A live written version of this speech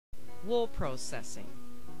Wool processing.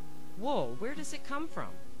 Wool, where does it come from?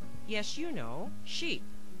 Yes, you know, sheep.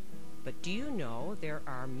 But do you know there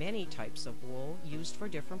are many types of wool used for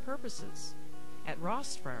different purposes? At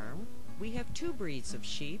Ross Farm, we have 2 breeds of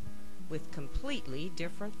sheep with completely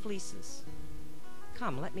different fleeces.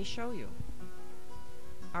 Come, let me show you.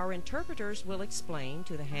 Our interpreters will explain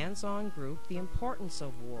to the hands-on group the importance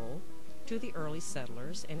of wool to the early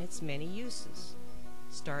settlers and its many uses,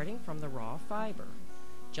 starting from the raw fiber,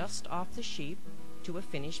 just off the sheep, to a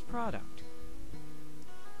finished product.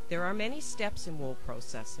 There are many steps in wool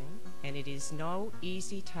processing, and it is no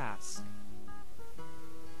easy task.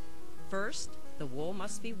 First, the wool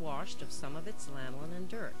must be washed of some of its lanolin and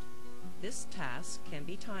dirt. This task can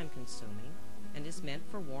be time-consuming and is meant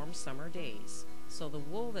for warm summer days, so the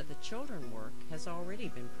wool that the children work has already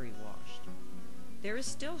been pre-washed. There is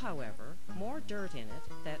still, however, more dirt in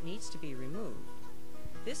it that needs to be removed.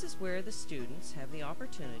 This is where the students have the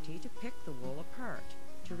opportunity to pick the wool apart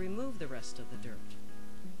to remove the rest of the dirt.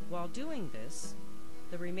 While doing this,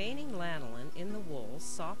 the remaining lanolin in the wool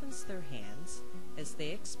softens their hands as they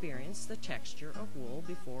experience the texture of wool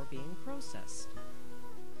before being processed.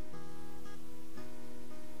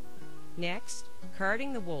 Next,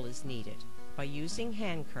 carding the wool is needed. By using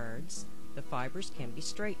hand cards, the fibers can be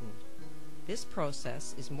straightened. This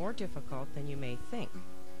process is more difficult than you may think,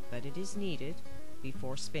 but it is needed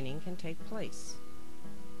before spinning can take place.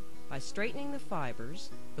 By straightening the fibers,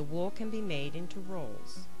 the wool can be made into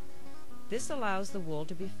rolls. This allows the wool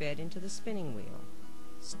to be fed into the spinning wheel.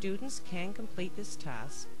 Students can complete this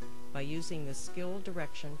task by using the skilled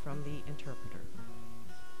direction from the interpreter.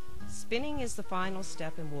 Spinning is the final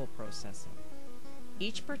step in wool processing.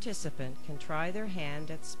 Each participant can try their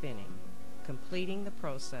hand at spinning, completing the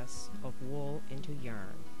process of wool into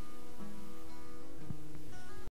yarn.